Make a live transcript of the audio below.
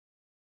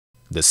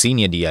The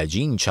senior DIG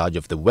in charge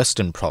of the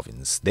Western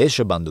Province,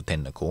 Deshabandhu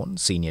Tennakon,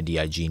 senior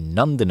DIG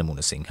Nandana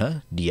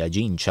Munasinghe, DIG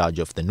in charge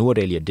of the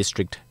Nuwara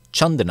district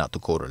Chandanathu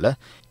Korala,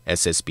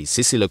 SSP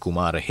Sisila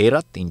Kumara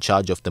Herath in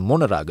charge of the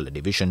Monaragala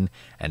division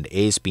and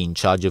ASP in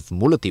charge of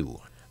Mulathivu,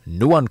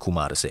 Nuwan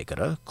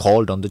Kumarasekara,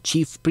 called on the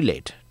chief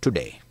prelate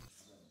today.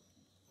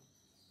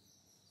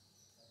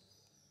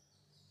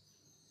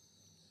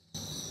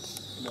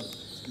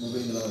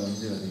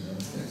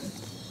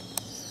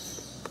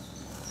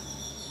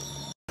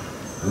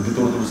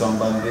 උතුතුරු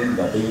සම්බන්ධයෙන්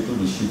ගතයුතු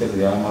නිශ්චිත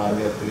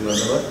ක්‍රියාමාර්ගයක්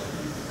පිළිබඳව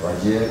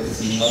රජය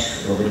විසින්වත්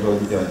රෝගී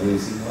ප්‍රවෘත්ති රජය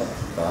විසින්වත්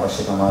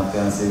අවශ්‍ය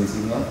කමාත්‍යාංශය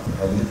විසින්වත්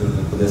අධිකෘත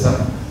උපදේශක්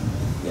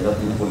යටත්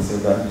වෙන පොලිසිය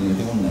ගන්න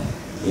නියුතුුන්නේ නැහැ.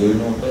 ඒ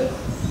වෙනුවට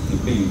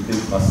ඉපි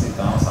යුද්ධ පස්සේ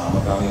තාම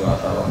සාමකාමී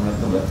වාතාවරණයක්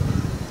තුළ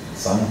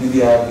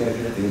සම්පූර්ණියාව කියලා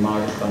කියන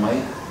තේමාවට තමයි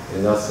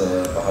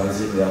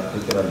 2015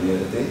 ක්‍රියාත්මක කරලා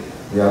ලියලා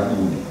ක්‍රියාත්මක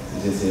වුණේ.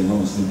 විශේෂයෙන්ම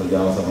මුස්ලිම්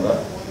ප්‍රජාව සමග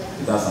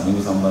ඉතා සමීප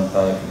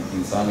සම්බන්ධතාවයක්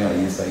නිසා මේ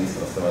ISIS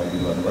ත්‍රස්තවාදී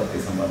පිළිබඳවත්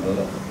ඒ සම්බන්ධව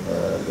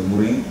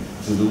මුලින්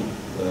සුදු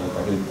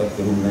කටයුත්තක්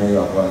කෙරුණේ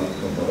අපවාදී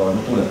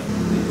තුළ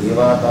ඒ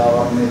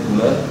වාතාවරණය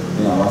තුළ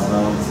මේ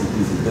අවස්ථාවක්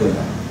සිද්ධ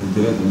වෙනවා.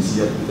 උද්දේශ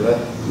 300ක් විතර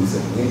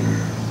මිනිසෙක්ගේ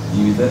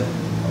ජීවිත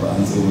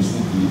අනිසක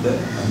මුස්ලිම් ජීවිත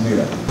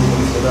අහිමිලා.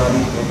 පොලිස්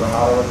ප්‍රධානී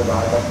ප්‍රහාරවලට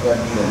බාරගන්න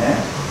දීලා නැහැ.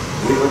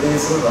 ඒ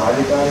ප්‍රදේශවල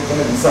රාජකාරී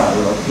කරන නිසා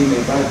ඒ වගේ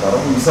මේ කාලේ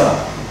තරමු නිසා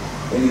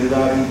ඒ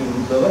නිලධාරීන්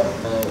විරුද්ධව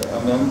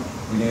යම්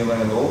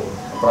විනයවලෝ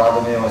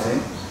ප්‍රාථමික වශයෙන්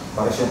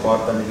පරිශීලන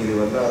පවත්වන්න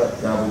කියලා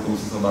යාපු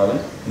කුසි සභාවෙන්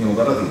නියම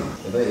කරලා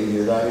තියෙනවා. ඒ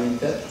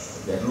නිලධාරීන්ට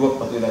ගැටලුවක්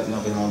පතුවලා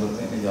තියෙනවා අපේ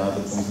හාමුදුරුවනේ මේ යාපු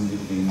කුසි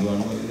දිට තීන්දුවන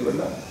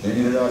ඉතිරිවලා මේ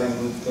නිලධාරීන්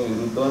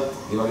විරුද්ධව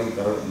ඒ වගේ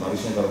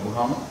පරිශීලන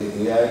කරපුවාම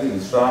ඒ අයගේ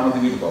විශ්‍රාම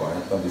දිවිට පවා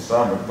නැත්නම්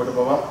විශ්‍රාම රටපට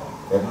පවා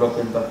ගැටලුවක්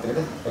වෙන තත්යකට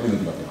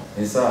ඇවිල්ලා තියෙනවා.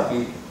 ඒ නිසා අපි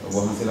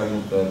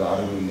වහන්සේලාගෙන්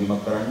ආරම්භ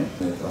ඉල්ලීමක්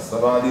කරන්නේ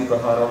ත්‍රස්තවාදී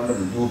ප්‍රහාරවල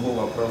ඍජු හෝ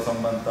වක්‍රව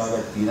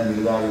සම්බන්ධතාවයක් තියෙන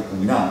නිලධාරියෙකු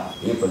විනා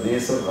ඒ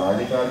ප්‍රදේශ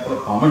රාජකාරී කළ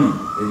පමණින්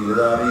ඒ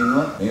නිලධාරීන්ව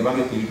මේ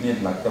වගේ පීඩනයට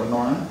ලක්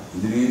කරනවා නම්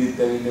ඉදිරියේදීත්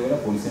ඇවිල්ලා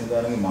පොලිසිය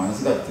නිලධාරීන්ගේ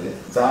මානසිකත්වය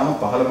තාම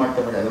පහළ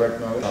මට්ටමට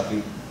ඇදවැටෙනවා වගේ අපි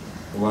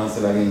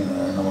වහන්සේලාගෙන්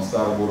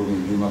නමස්කාර පූර්වක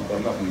ඉල්ලීමක්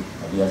කරලා අපි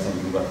අභියාසන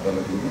ඉදිරිපත්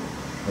කරලා තියෙනවා.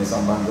 මේ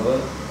සම්බන්ධව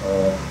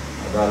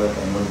අදාළ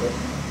තැන්වලට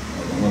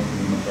ගමන්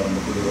කිරීමක් කරන්න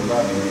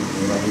පිළිවෙලා මේ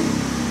වගේ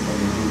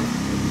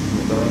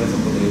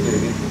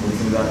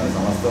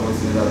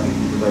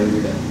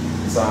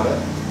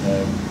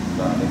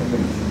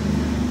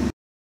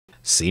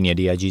Senior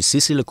DIG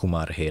Sisila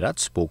Kumara Herath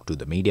spoke to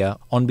the media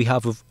on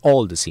behalf of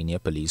all the senior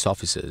police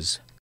officers.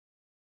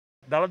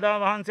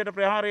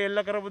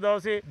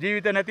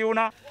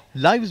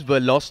 Lives were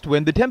lost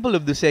when the temple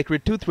of the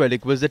sacred tooth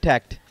relic was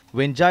attacked.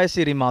 When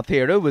Jayasiri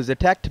Mathera was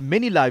attacked,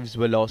 many lives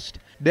were lost.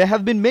 There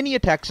have been many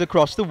attacks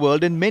across the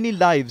world and many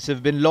lives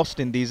have been lost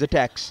in these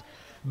attacks.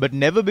 But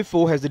never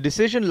before has a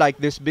decision like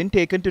this been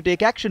taken to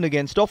take action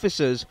against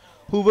officers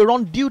who were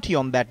on duty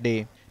on that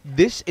day.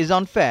 This is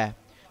unfair.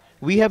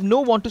 We have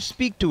no one to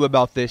speak to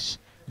about this.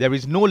 There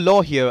is no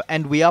law here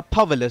and we are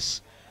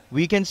powerless.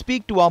 We can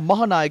speak to our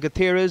Mahanayaka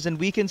Theras and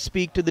we can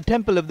speak to the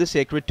temple of the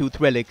sacred tooth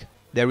relic.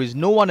 There is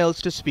no one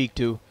else to speak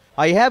to.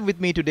 I have with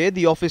me today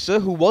the officer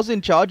who was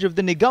in charge of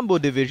the Nigambo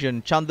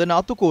division,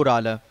 Chandanathu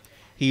Korala.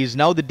 He is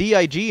now the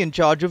DIG in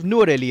charge of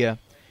Nuwara.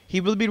 He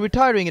will be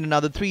retiring in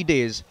another 3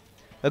 days.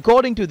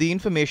 According to the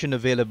information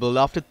available,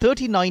 after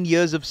 39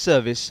 years of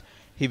service,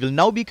 he will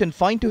now be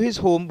confined to his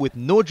home with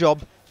no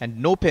job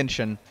and no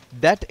pension.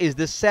 That is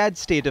the sad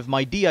state of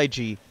my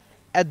DIG.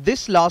 At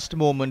this last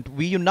moment,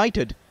 we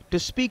united to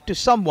speak to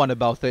someone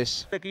about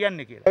this.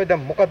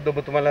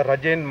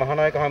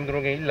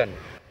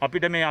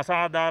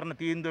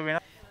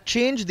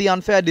 Change the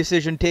unfair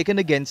decision taken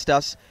against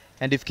us,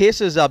 and if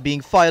cases are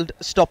being filed,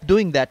 stop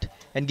doing that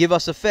and give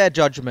us a fair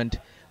judgment.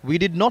 We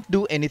did not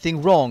do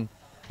anything wrong.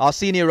 Our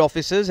senior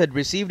officers had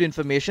received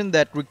information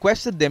that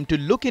requested them to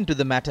look into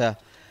the matter.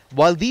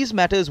 While these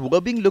matters were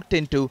being looked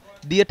into,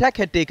 the attack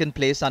had taken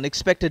place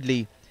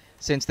unexpectedly.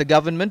 Since the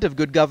government of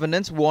good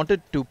governance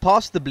wanted to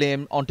pass the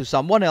blame onto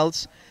someone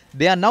else,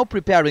 they are now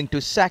preparing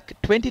to sack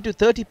 20 to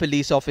 30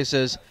 police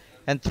officers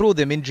and throw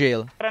them in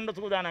jail.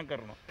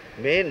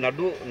 මේ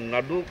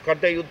නඩු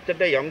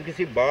කටයුත්තට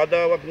යම්කිසි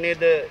බාධාවක්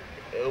නේද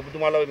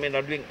ඔබතුමාලා මේ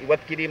නඩුවෙන්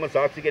ඉවත් කිරීම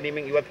සාක්ෂි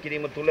ගැනීමෙන් ඉවත්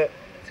කිරීම තුල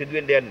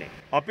සිදුවෙන්න යන්නේ.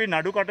 අපි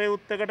නඩු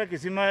කටයුත්තකට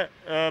කිසිම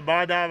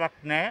බාධාවක්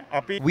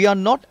නැහැ. We are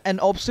not an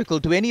obstacle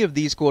to any of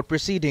these court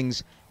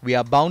proceedings. We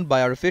are bound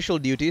by our official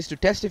duties to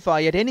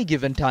testify at any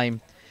given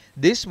time.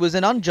 This was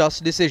an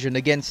unjust decision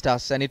against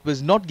us and it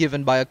was not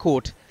given by a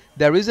court.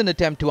 There is an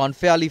attempt to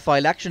unfairly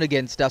file action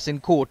against us in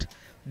court.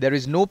 There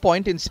is no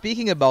point in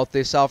speaking about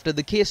this after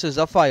the cases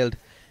are filed.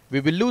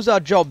 We will lose our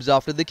jobs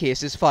after the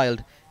case is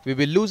filed. We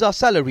will lose our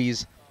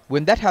salaries.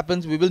 When that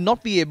happens, we will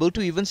not be able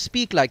to even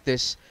speak like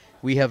this.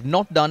 We have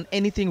not done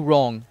anything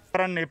wrong.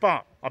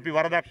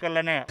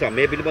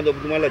 මේ පිළිබඳව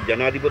ඔබතුමාලා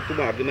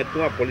ජනාධිපතිතුමා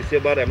අගමැතිතුමා පොලිසිය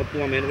භාර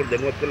ඇමතුමා මේනකොට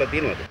දැනුවත් කරලා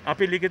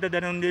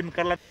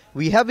තියෙනවද?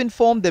 We have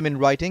informed them in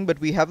writing, but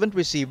we haven't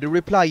received a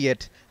reply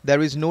yet.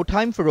 There is no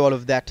time for all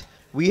of that.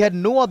 We had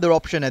no other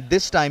option at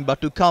this time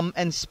but to come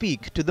and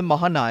speak to the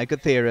Mahanayaka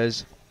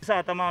Theras.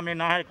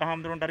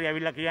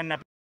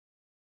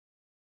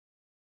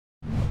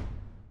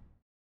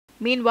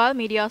 Meanwhile,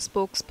 media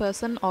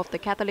spokesperson of the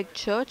Catholic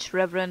Church,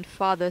 Reverend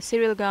Father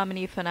Cyril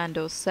Gamini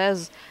Fernando,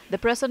 says the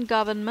present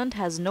government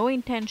has no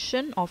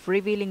intention of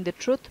revealing the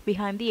truth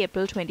behind the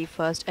April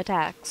 21st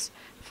attacks.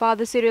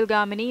 Father Cyril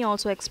Gamini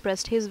also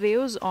expressed his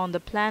views on the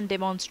planned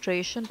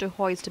demonstration to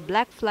hoist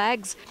black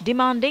flags,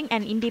 demanding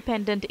an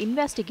independent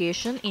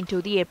investigation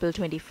into the April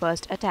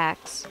 21st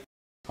attacks.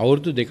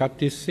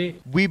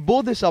 We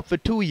bore this up for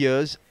 2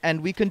 years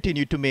and we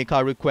continue to make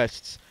our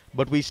requests,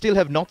 but we still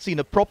have not seen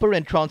a proper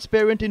and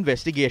transparent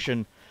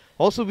investigation.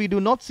 Also, we do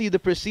not see the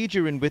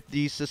procedure in which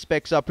these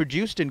suspects are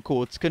produced in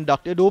courts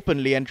conducted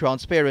openly and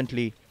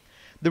transparently.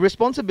 The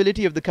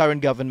responsibility of the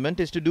current government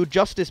is to do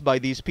justice by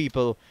these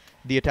people.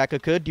 The attack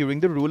occurred during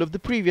the rule of the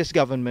previous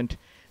government.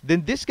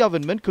 Then this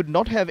government could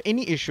not have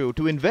any issue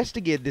to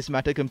investigate this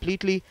matter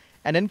completely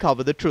and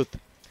uncover the truth.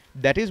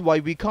 That is why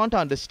we can't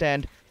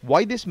understand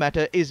why this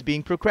matter is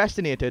being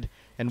procrastinated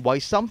and why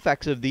some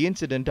facts of the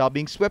incident are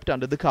being swept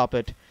under the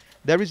carpet.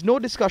 There is no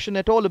discussion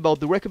at all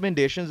about the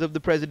recommendations of the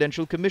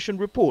Presidential Commission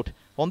report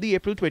on the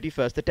April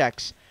 21st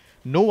attacks.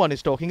 No one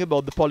is talking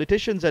about the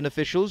politicians and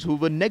officials who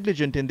were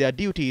negligent in their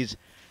duties.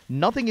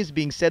 Nothing is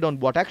being said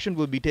on what action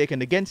will be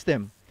taken against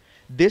them.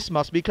 This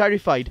must be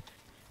clarified.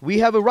 We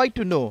have a right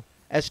to know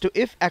as to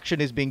if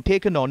action is being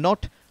taken or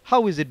not,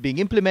 how is it being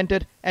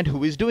implemented, and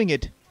who is doing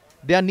it.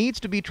 There needs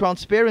to be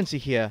transparency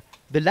here.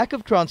 The lack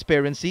of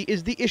transparency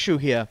is the issue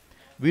here.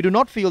 We do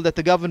not feel that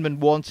the government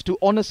wants to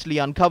honestly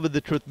uncover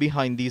the truth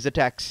behind these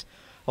attacks.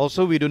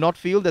 Also, we do not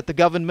feel that the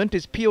government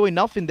is pure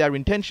enough in their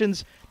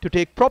intentions to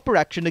take proper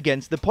action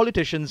against the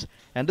politicians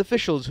and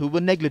officials who were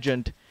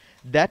negligent.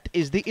 That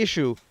is the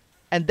issue,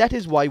 and that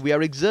is why we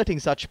are exerting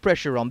such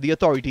pressure on the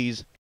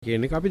authorities.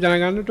 කියන එක අපි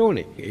දැනගන්නට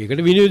ඕනේ.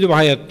 ඒකට විනිවිද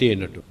භාගයක්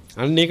තියෙන්නට.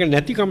 අන්න ඒක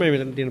නැතිකම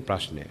මෙතන තියෙන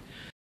ප්‍රශ්නය.